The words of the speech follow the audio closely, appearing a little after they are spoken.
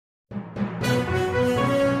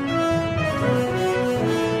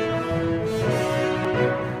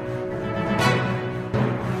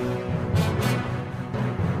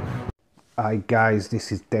Hi guys,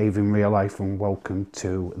 this is Dave in real life and welcome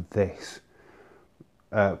to this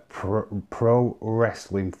pro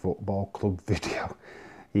wrestling football club video.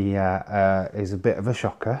 Yeah, is a bit of a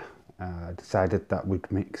shocker. I decided that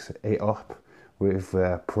we'd mix it up with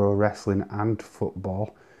pro wrestling and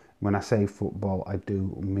football. When I say football, I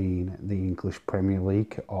do mean the English Premier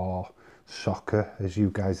League, or soccer as you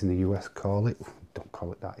guys in the US call it. Don't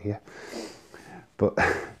call it that here. But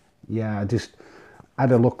yeah, I just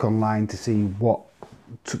had a look online to see what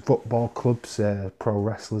football clubs pro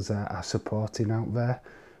wrestlers are supporting out there,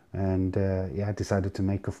 and yeah, I decided to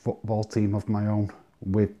make a football team of my own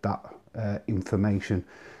with that information.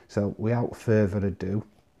 So without further ado,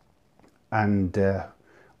 and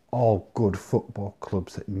all good football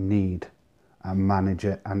clubs need a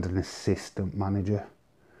manager and an assistant manager,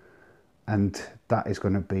 and that is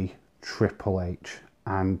going to be Triple H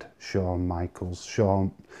and Shawn Michaels.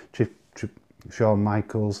 Shawn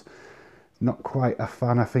Michaels, not quite a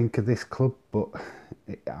fan, I think, of this club, but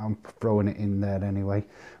I'm throwing it in there anyway.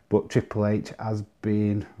 But Triple H has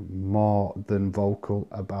been more than vocal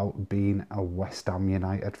about being a West Ham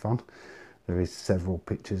United fan. There is several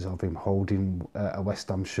pictures of him holding a West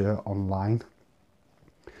Ham shirt online.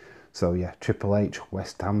 So yeah, Triple H,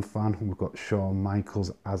 West Ham fan. We've got Shawn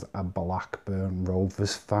Michaels as a Blackburn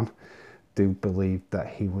Rovers fan. Do believe that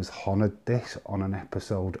he was honoured this on an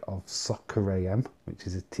episode of Soccer AM, which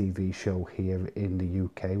is a TV show here in the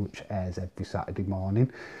UK, which airs every Saturday morning.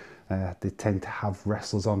 They tend to have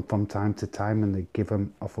wrestlers on from time to time, and they give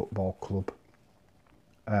them a football club,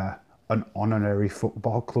 an honorary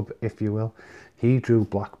football club, if you will. He drew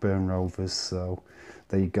Blackburn Rovers, so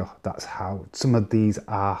there you go. That's how some of these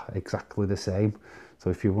are exactly the same. So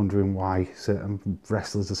if you're wondering why certain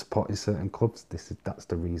wrestlers are supporting certain clubs, that's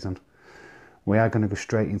the reason. We are going to go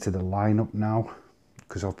straight into the lineup now,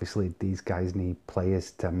 because obviously these guys need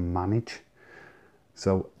players to manage.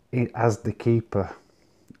 So as the keeper,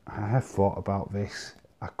 I have thought about this.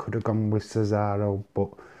 I could have gone with Cesaro, but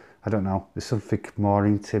I don't know. There's something more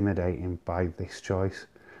intimidating by this choice,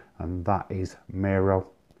 and that is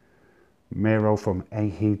Miro. Miro from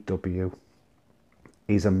AEW.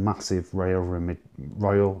 He's a massive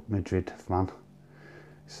Real Madrid fan.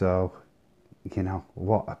 So, you know,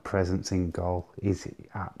 what a presence in goal. Is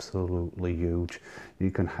absolutely huge.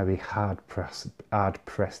 You can have a hard press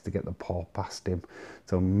to get the ball past him.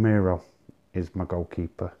 So Miro is my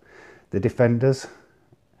goalkeeper. The defenders,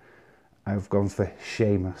 I've gone for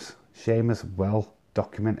Sheamus. Sheamus, well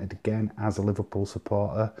documented again as a Liverpool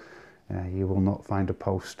supporter. You will not find a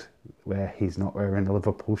post where he's not wearing a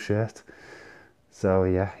Liverpool shirt. So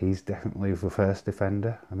yeah, he's definitely the first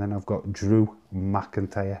defender. And then I've got Drew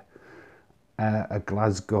McIntyre, a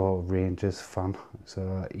Glasgow Rangers fan.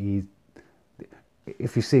 So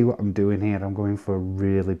if you see what I'm doing here, I'm going for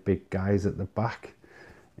really big guys at the back.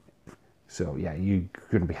 So yeah, you're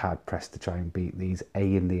going to be hard pressed to try and beat these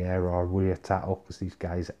in the air or rear tackle, because these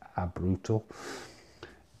guys are brutal.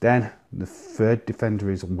 Then the third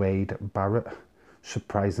defender is Wade Barrett.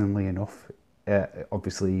 Surprisingly enough,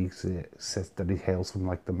 obviously he says that he hails from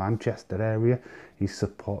like the Manchester area. He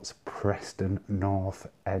supports Preston North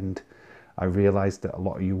End. I realise that a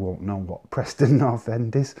lot of you won't know what Preston North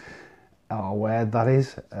End is or where that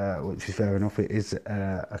is, which is fair enough. It is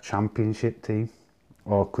a championship team,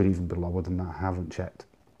 or could even be lower than that. I haven't checked.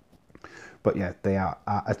 But yeah, they are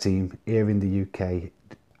a team here in the UK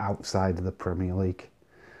outside of the Premier League.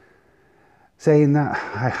 Saying that,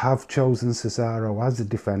 I have chosen Cesaro as a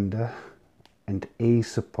defender, and he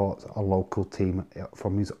supports a local team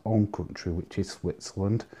from his own country, which is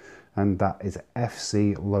Switzerland, and that is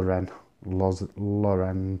FC Lorient.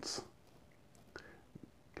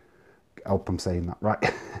 I hope I'm saying that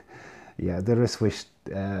right. Yeah, they're a Swiss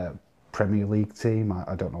Premier League team.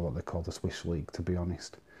 I don't know what they call the Swiss League, to be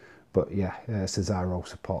honest. But yeah, Cesaro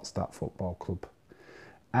supports that football club.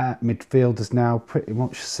 Midfielders now pretty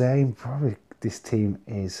much same. Probably this team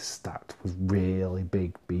is stacked with really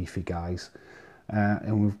big, beefy guys.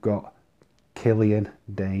 And we've got Killian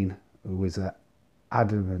Dane, who is an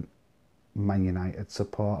adamant Man United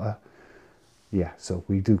supporter. Yeah, so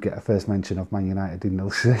we do get a first mention of Man United in the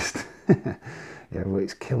list. Yeah, well,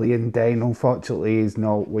 it's Killian Dane. Unfortunately, he's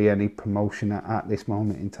not with any promotion at this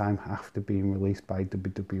moment in time after being released by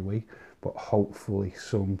WWE, but hopefully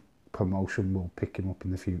some promotion will pick him up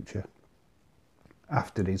in the future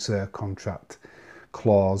after his contract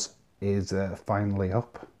clause is finally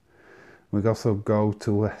up. We also go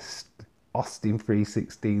to Austin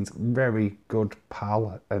 316's very good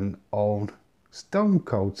pal and own Stone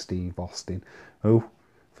Cold Steve Austin, who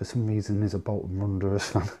for some reason is a Bolton Wanderers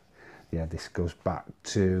fan. Yeah, this goes back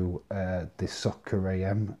to the Soccer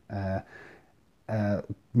AM.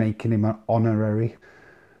 making him an honorary.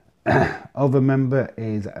 Other member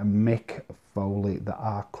is Mick Foley, the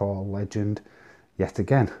hardcore legend, yet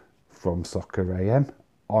again from Soccer AM,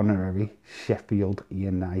 honorary Sheffield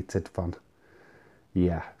United fan.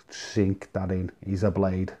 Yeah, sink that in. He's a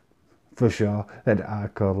Blade for sure. An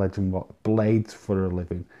hardcore legend, what Blades for a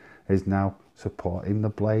living, is now supporting the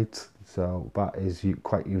Blades. So that is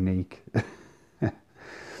quite unique.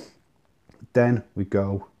 Then we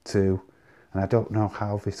go to, and I don't know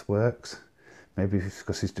how this works. Maybe it's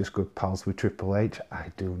because he's just good pals with Triple H.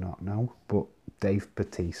 I do not know. But Dave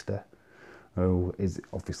Bautista, who is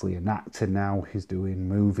obviously an actor now. He's doing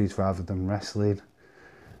movies rather than wrestling.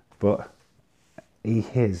 But he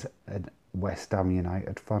is a West Ham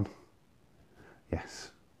United fan.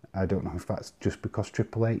 Yes. I don't know if that's just because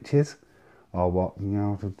Triple H is, or what, you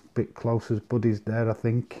know, a bit close as buddies there, I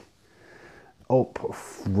think. Up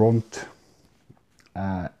front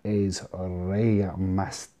is Rey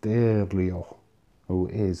Mysterio, who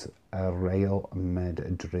is a Real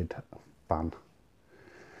Madrid fan.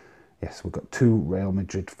 Yes, we've got 2 Real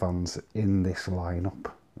Madrid fans in this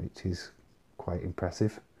lineup, which is quite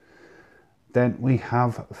impressive. Then we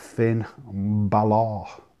have Finn Balor.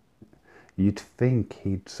 You'd think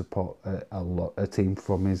he'd support a team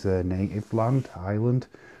from his native land, Ireland,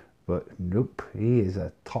 but nope, he is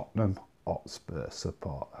a Tottenham Hotspur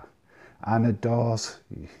supporter and adores.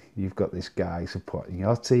 You've got this guy supporting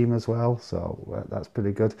your team as well, so that's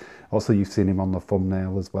pretty good. Also, you've seen him on the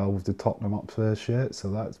thumbnail as well with the Tottenham Hotspur shirt, so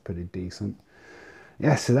that's pretty decent.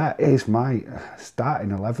 Yeah, so that is my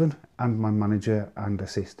starting 11 and my manager and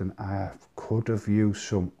assistant. I could have used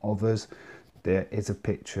some others. There is a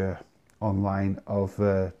picture online of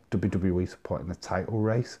WWE supporting the title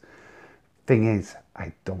race. Thing is,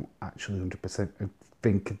 I don't actually 100%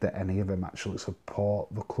 think that any of them actually support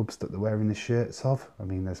the clubs that they're wearing the shirts of. I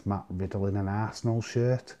mean, there's Matt Riddle in an Arsenal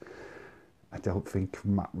shirt. I don't think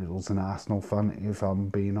Matt Riddle's an Arsenal fan, if I'm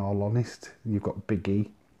being all honest. You've got Big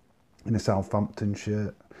E in a Southampton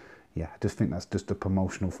shirt. Yeah, I just think that's just a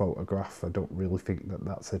promotional photograph. I don't really think that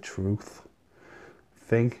that's a truth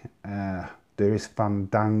thing. There is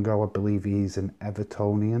Fandango, I believe he's an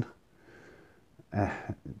Evertonian.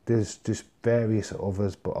 There's just various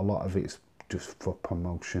others, but a lot of it's just for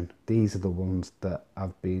promotion. These are the ones that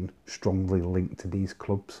have been strongly linked to these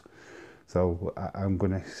clubs. So I'm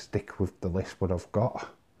going to stick with the list what I've got.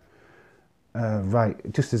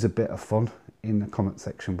 Right, just as a bit of fun, in the comment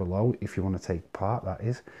section below, if you want to take part, that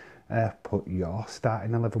is, put your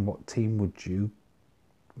starting 11. What team would you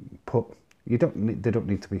put? They don't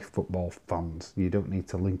need to be football fans. You don't need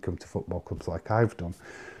to link them to football clubs like I've done.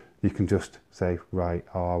 You can just say, right,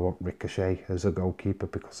 oh, I want Ricochet as a goalkeeper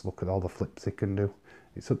because look at all the flips he can do.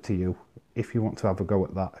 It's up to you if you want to have a go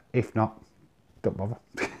at that. If not, don't bother.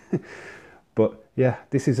 But yeah,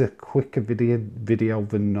 this is a quicker video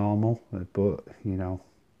than normal, but you know,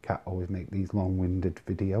 can't always make these long-winded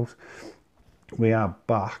videos. We are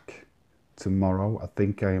back tomorrow. I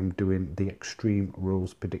think I am doing the Extreme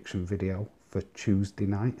Rules prediction video for Tuesday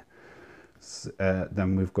night.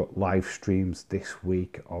 Then we've got live streams this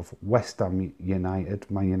week of West Ham United,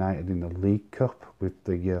 Man United in the League Cup with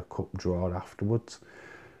the cup draw afterwards.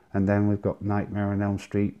 And then we've got Nightmare on Elm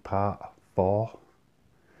Street Part 4.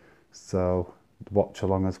 So watch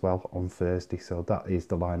along as well on Thursday. So that is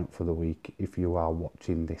the lineup for the week if you are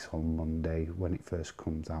watching this on Monday when it first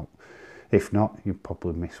comes out. If not, you'll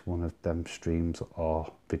probably miss one of them streams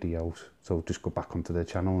or videos. So just go back onto the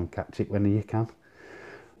channel and catch it when you can.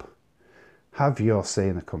 Have your say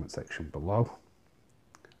in the comment section below.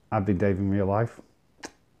 I've been Dave in real life.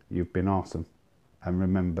 You've been awesome. And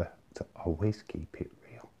remember to always keep it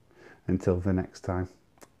real. Until the next time,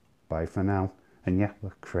 bye for now. And yeah, the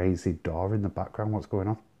crazy door in the background, what's going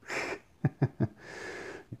on?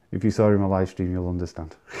 If you saw it in my live stream, you'll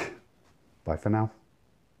understand. Bye for now.